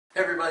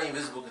Everybody,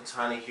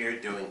 Invisiblekatana here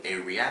doing a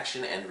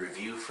reaction and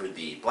review for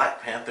the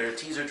Black Panther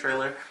teaser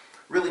trailer.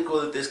 Really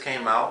cool that this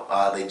came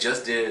out. They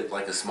just did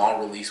like a small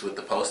release with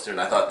the poster,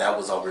 and I thought that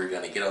was all we were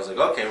going to get. I was like,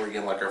 okay, we're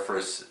getting like our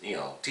first,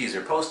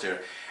 teaser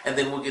poster, and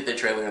then we'll get the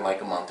trailer in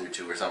like a month or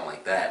two or something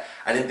like that.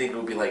 I didn't think it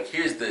would be like,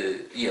 here's the,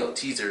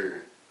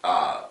 teaser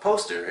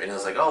poster, and it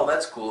was like, oh,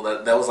 that's cool.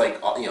 That was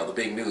like, the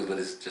big news, but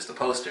it's just a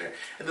poster.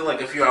 And then like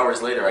a few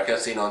hours later, I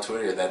kept seeing on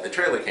Twitter that the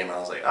trailer came out. I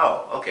was like,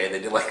 oh, okay, they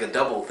did like a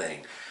double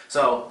thing.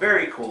 So,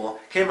 very cool.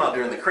 Came out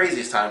during the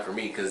craziest time for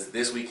me because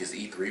this week is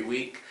E3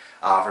 week.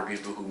 For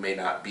people who may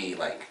not be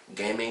like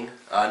gaming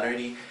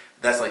nerdy,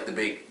 that's like the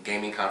big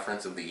gaming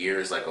conference of the year.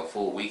 Is like a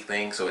full week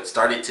thing. So it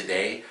started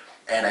today,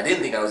 and I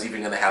didn't think I was even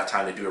going to have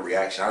time to do a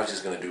reaction. I was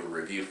just going to do a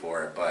review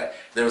for it, but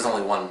there was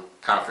only one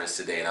conference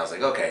today, and I was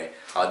like, okay,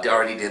 I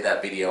already did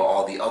that video.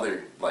 All the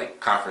other like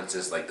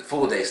conferences, like the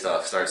full day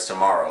stuff, starts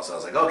tomorrow. So I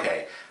was like,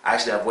 okay, I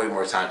actually have way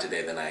more time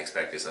today than I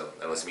expected. So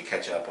that lets me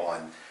catch up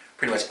on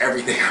pretty much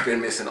everything I've been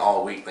missing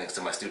all week thanks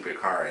to my stupid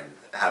car and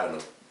having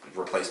to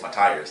replace my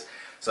tires.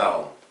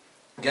 So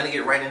I'm gonna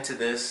get right into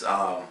this.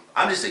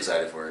 I'm just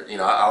excited for it.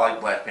 I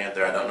like Black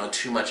Panther. I don't know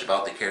too much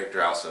about the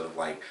character outside of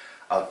like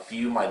a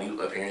few minute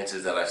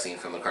appearances that I've seen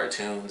from the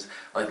cartoons.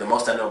 Like the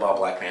most I know about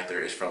Black Panther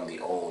is from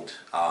the old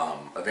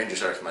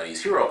Avengers Arch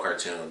Mighty's Hero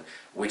cartoon,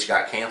 which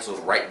got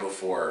canceled right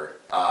before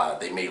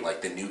they made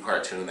like the new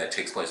cartoon that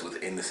takes place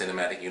within the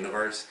cinematic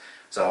universe.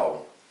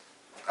 So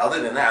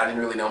other than that, I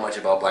didn't really know much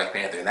about Black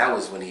Panther, and that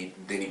was when he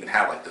didn't even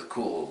have like the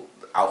cool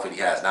outfit he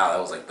has now. That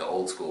was like the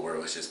old school where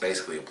it was just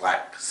basically a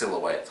black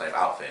silhouette type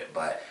outfit.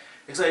 But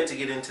excited to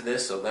get into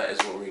this, so that is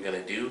what we're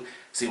going to do.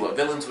 See what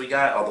villains we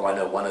got, although I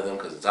know one of them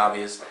because it's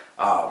obvious.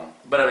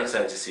 But I'm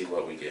excited to see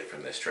what we get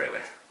from this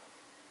trailer.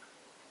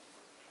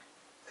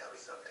 Tell me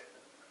something.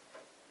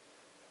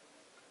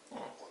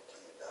 What do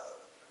you know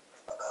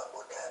about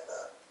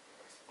Wakanda?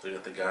 We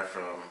got the guy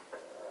from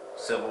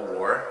Civil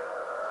War.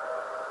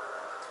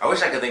 I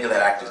wish I could think of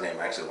that actor's name.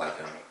 I actually like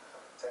him.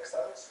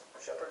 Textiles,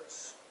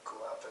 shepherds,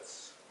 cool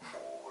outfits,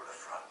 all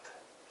front.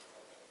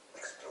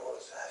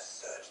 Explorers have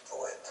searched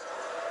for it.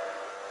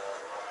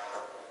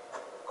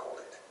 Called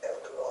it El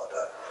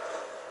Dorado.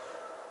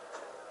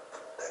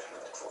 They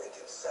looked for it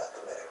in South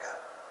America.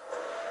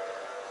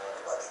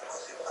 But it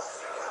was in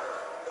Africa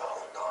the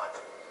whole time.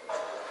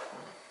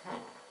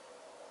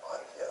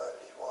 I'm the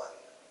only one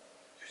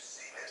who's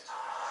seen it.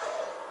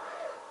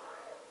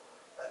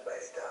 And made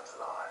it out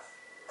alive.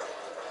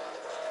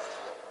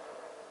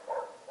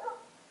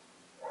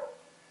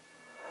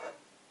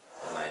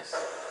 Nice.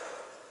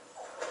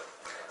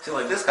 See,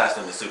 like this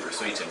costume is super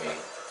sweet to me.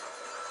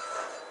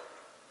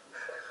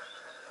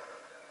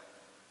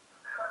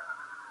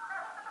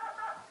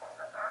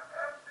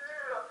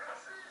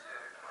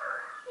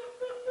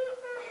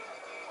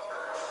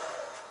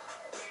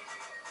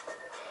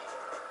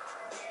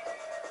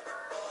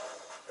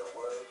 The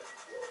world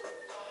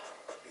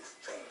is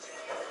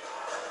changing.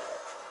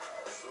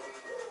 Soon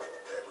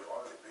there will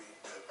only be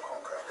the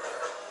conqueror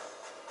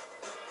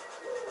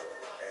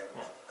and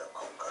the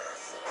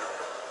conquerors.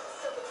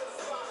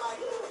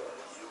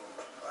 You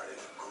are a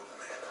good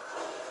man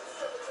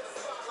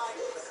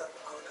with a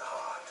good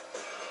heart.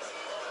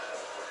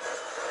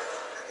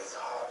 And it's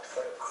hard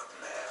for a good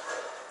man.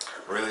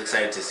 Really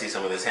excited to see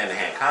some of this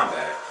hand-to-hand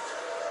combat.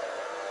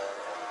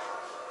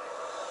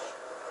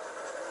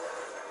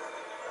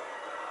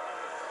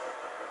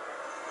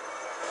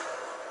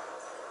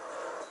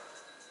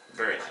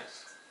 Very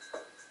nice.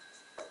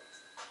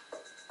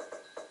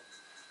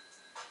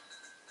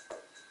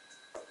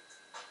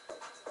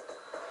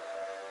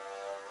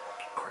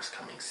 Of course,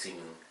 coming soon.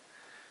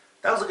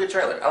 That was a good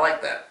trailer. I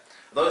like that.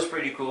 That was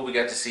pretty cool. We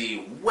got to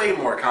see way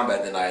more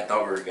combat than I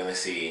thought we were going to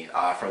see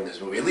from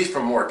this movie, at least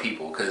from more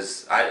people,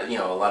 because a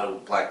lot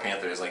of Black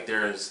Panthers, like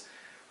there's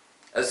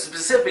a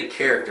specific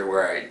character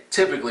where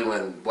typically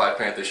when Black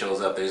Panther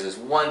shows up, there's this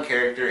one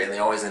character and they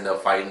always end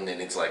up fighting,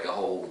 and it's like a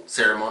whole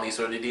ceremony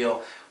sort of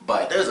deal.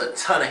 But there's a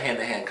ton of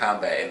hand-to-hand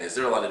combat in this.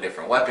 There are a lot of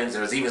different weapons.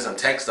 There was even some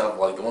tech stuff,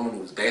 like the woman who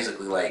was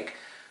basically like,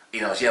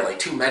 she had like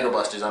 2 Mega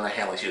Busters on her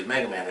hand, like she was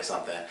Mega Man or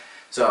something.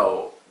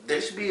 So there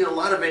should be a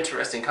lot of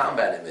interesting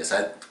combat in this.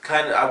 I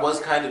was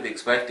kind of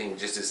expecting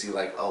just to see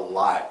like a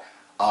lot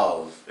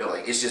of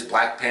it's just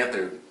Black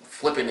Panther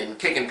flipping and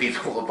kicking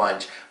people a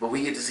bunch, but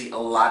we get to see a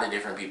lot of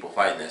different people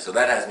fighting this, so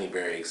that has me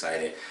very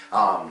excited.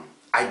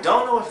 I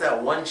don't know if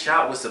that one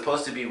shot was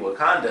supposed to be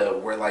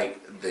Wakanda, where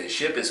like the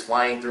ship is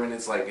flying through and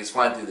it's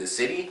flying through the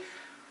city.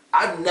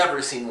 I've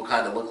never seen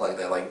Wakanda look like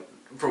that. Like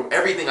from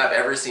everything I've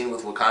ever seen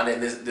with Wakanda,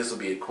 and this will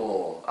be a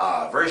cool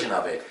version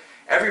of it.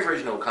 Every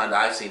version of Wakanda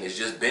I've seen has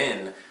just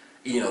been,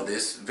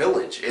 this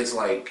village. It's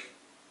like,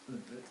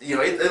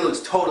 it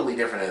looks totally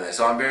different in this.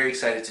 So I'm very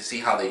excited to see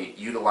how they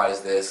utilize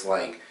this.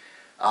 Like,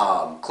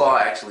 Claw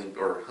actually,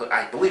 or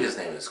I believe his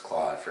name is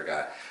Claw, I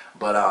forgot.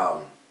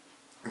 But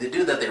the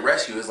dude that they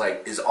rescue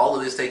is all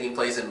of this taking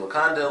place in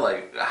Wakanda?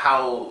 Like,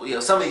 how,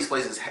 some of these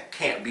places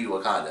can't be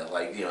Wakanda.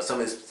 Like,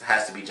 some of this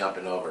has to be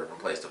jumping over from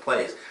place to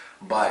place.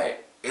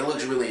 But it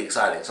looks really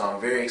exciting. So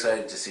I'm very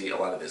excited to see a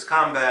lot of this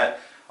combat.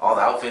 All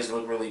the outfits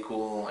look really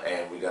cool,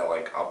 and we got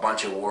like a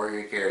bunch of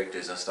warrior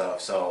characters and stuff.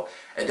 So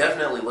it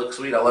definitely looks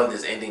sweet. I love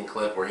this ending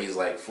clip where he's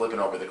like flipping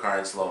over the car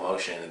in slow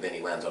motion, and then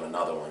he lands on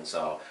another one.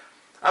 So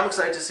I'm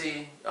excited to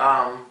see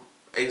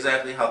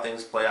exactly how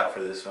things play out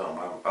for this film.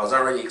 I was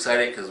already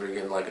excited because we're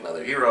getting like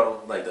another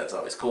hero. Like that's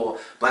always cool.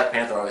 Black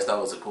Panther I always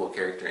thought was a cool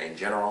character in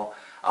general.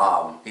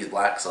 He's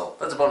black, so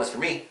that's a bonus for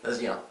me.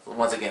 That's, you know,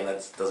 once again,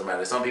 that doesn't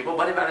matter to some people,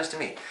 but it matters to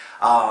me.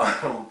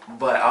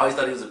 But I always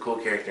thought he was a cool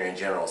character in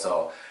general,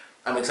 so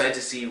I'm excited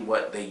to see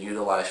what they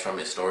utilize from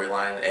his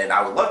storyline, and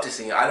I would love to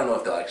see, I don't know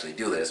if they'll actually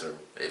do this, or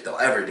if they'll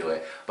ever do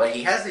it, but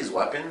he has these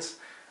weapons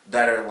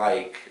that are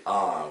like,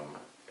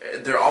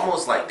 they're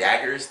almost like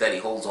daggers that he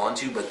holds on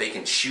to, but they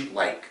can shoot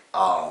like,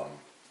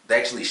 they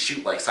actually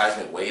shoot like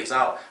seismic waves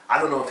out. I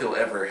don't know if he'll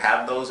ever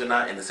have those or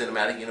not in the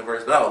cinematic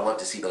universe, but I would love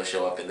to see those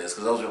show up in this,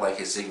 because those are like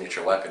his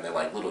signature weapon. They're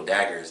like little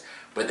daggers,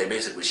 but they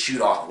basically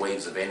shoot off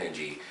waves of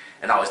energy.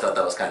 And I always thought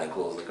that was kind of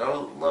cool. I was like, I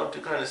would love to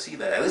kind of see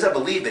that. At least I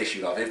believe they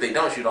shoot off. If they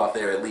don't shoot off,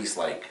 they're at least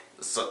like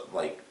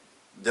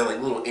they're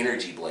like little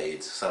energy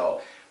blades.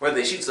 So whether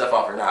they shoot stuff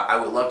off or not, I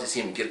would love to see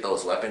him get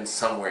those weapons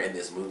somewhere in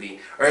this movie,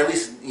 or at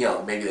least, you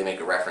know, maybe they make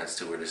a reference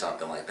to it or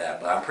something like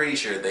that. But I'm pretty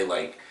sure they're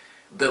like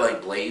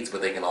blades,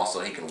 but they can also,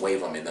 he can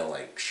wave them and they'll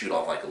like shoot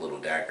off like a little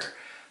dagger.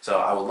 So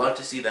I would love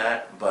to see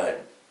that,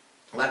 but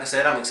like I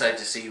said, I'm excited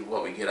to see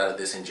what we get out of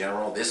this in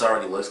general. This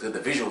already looks good. The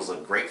visuals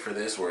look great for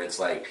this, where it's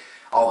like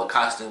all the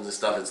costumes and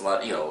stuff. It's a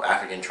lot, you know,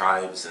 African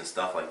tribes and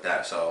stuff like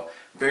that. So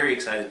very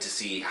excited to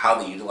see how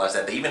they utilize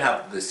that. They even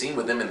have the scene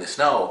with them in the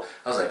snow.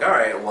 I was like, all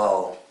right,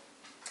 well,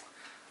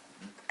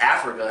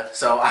 Africa.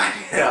 So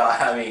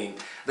I mean,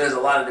 there's a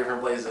lot of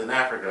different places in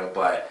Africa,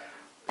 but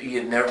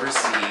you never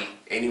see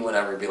anyone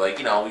ever be like,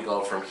 you know, we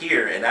go from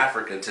here in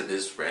Africa to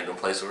this random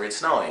place where it's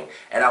snowing.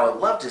 And I would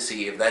love to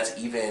see if that's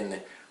even,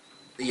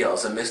 you know,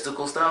 some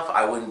mystical stuff.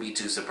 I wouldn't be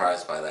too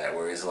surprised by that,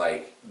 where it's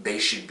like they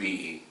should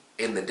be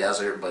in the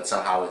desert, but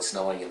somehow it's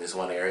snowing in this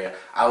one area.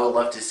 I would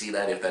love to see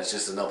that, if that's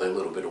just another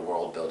little bit of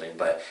world building.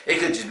 But it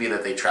could just be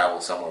that they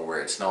travel somewhere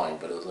where it's snowing.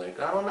 But it was like,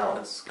 I don't know,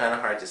 it's kind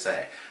of hard to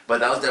say. But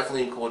that was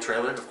definitely a cool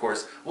trailer. Of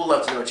course, we'll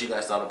love to know what you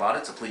guys thought about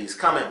it, so please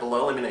comment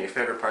below. Let me know your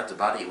favorite parts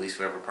about it, your least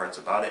favorite parts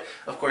about it.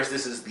 Of course,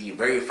 this is the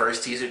very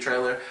first teaser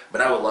trailer,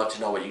 but I would love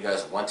to know what you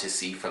guys want to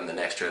see from the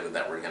next trailer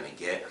that we're going to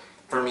get.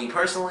 For me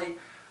personally,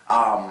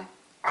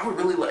 I would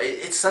really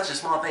it's such a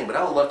small thing, but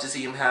I would love to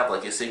see him have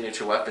like his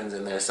signature weapons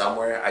in there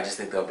somewhere. I just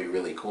think that would be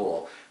really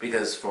cool,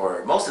 because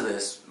for most of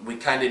this, we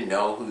kind of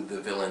know who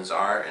the villains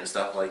are and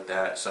stuff like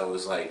that. So it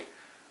was like,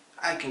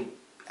 I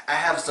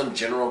have some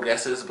general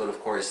guesses, but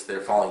of course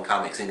they're following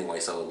comics anyway.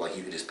 So like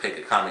you could just pick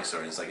a comic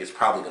story, and it's like it's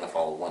probably going to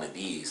follow one of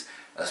these,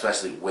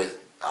 especially with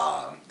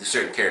the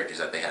certain characters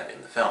that they have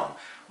in the film.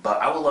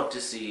 But I would love to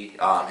see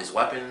his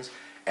weapons,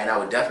 and I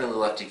would definitely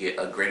love to get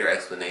a greater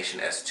explanation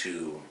as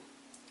to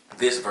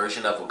this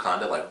version of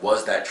Wakanda. Like,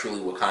 was that truly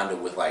Wakanda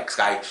with like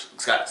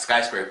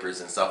skyscrapers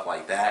and stuff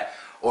like that,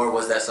 or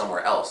was that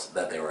somewhere else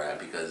that they were at?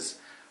 Because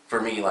for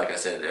me, like I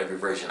said, every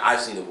version I've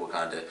seen of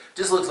Wakanda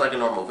just looks like a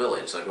normal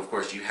village. Like, of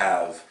course, you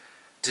have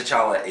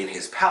T'Challa in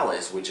his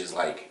palace, which is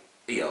like,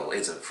 you know,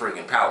 it's a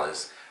friggin'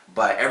 palace,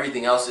 but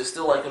everything else is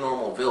still like a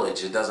normal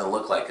village. It doesn't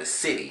look like a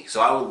city.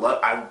 So I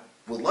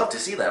would love to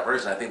see that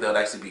version. I think that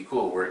would actually be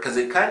cool, because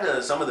it kind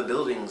of, some of the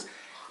buildings,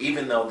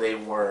 even though they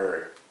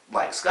were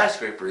like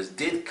skyscrapers,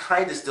 did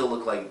kind of still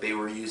look like they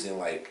were using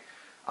like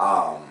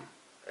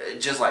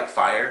just like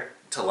fire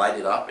to light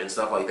it up and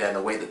stuff like that, and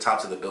the way the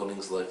tops of the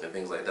buildings looked and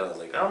things like that. I was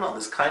like, I don't know,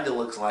 this kind of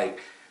looks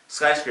like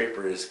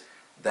skyscrapers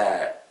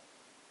that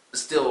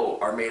still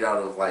are made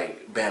out of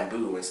like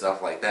bamboo and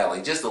stuff like that,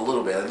 like just a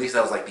little bit. At least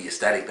that was like the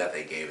aesthetic that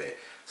they gave it.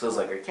 So it's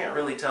like, I can't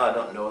really tell. I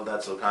don't know if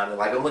that's Wakanda.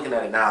 Like, I'm looking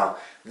at it now.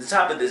 The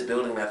top of this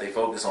building that they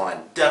focus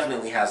on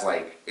definitely has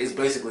like, it's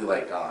basically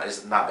like,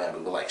 it's not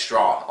bamboo, but like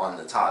straw on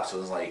the top. So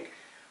it's like,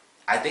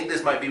 I think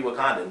this might be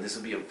Wakanda, and this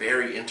would be a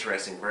very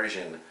interesting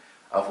version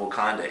of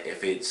Wakanda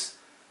if it's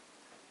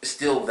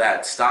still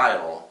that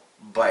style,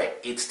 but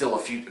it's still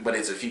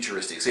it's a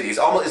futuristic city.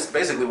 It's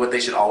basically what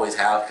they should always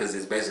have, because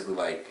it's basically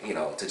like, you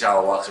know,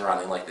 T'Challa walks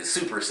around in like this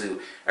super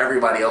suit,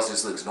 everybody else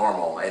just looks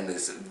normal, and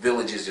this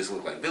villages just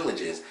look like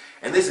villages.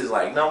 And this is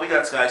like, no, we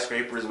got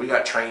skyscrapers, we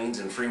got trains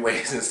and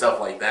freeways and stuff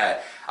like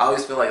that. I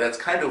always feel like that's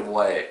kind of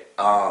what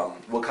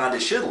Wakanda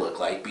should look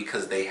like,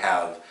 because they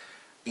have,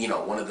 you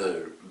know, one of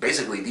the,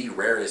 basically the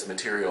rarest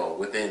material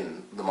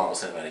within the Marvel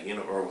Cinematic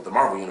Universe, or the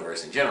Marvel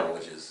Universe in general,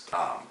 which is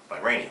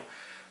vibranium.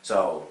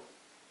 So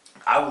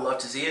I would love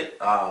to see it.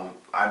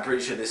 I'm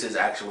pretty sure this is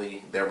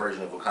actually their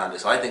version of Wakanda,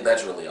 so I think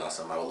that's really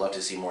awesome. I would love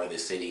to see more of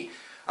this city.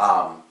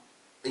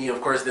 You know,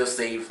 of course, they'll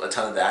save a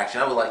ton of the action.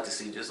 I would like to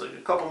see just like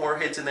a couple more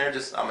hits in there.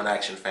 I'm an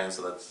action fan,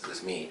 so that's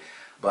just me.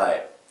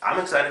 But I'm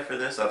excited for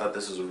this. I thought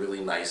this was a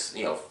really nice,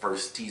 you know,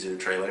 first teaser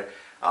trailer.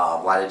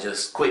 A lot of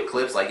just quick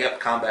clips, like,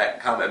 yep,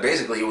 combat.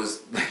 Basically, it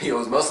was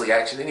mostly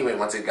action anyway.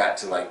 Once it got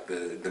to like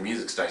the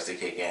music starts to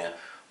kick in.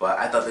 But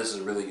I thought this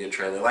was a really good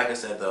trailer. Like I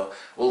said though,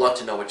 we'll love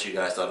to know what you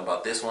guys thought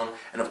about this one.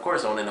 And of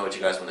course I want to know what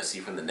you guys want to see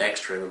from the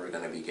next trailer we're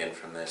going to be getting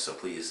from this. So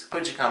please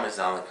put your comments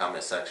down in the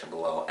comment section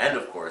below. And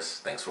of course,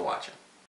 thanks for watching.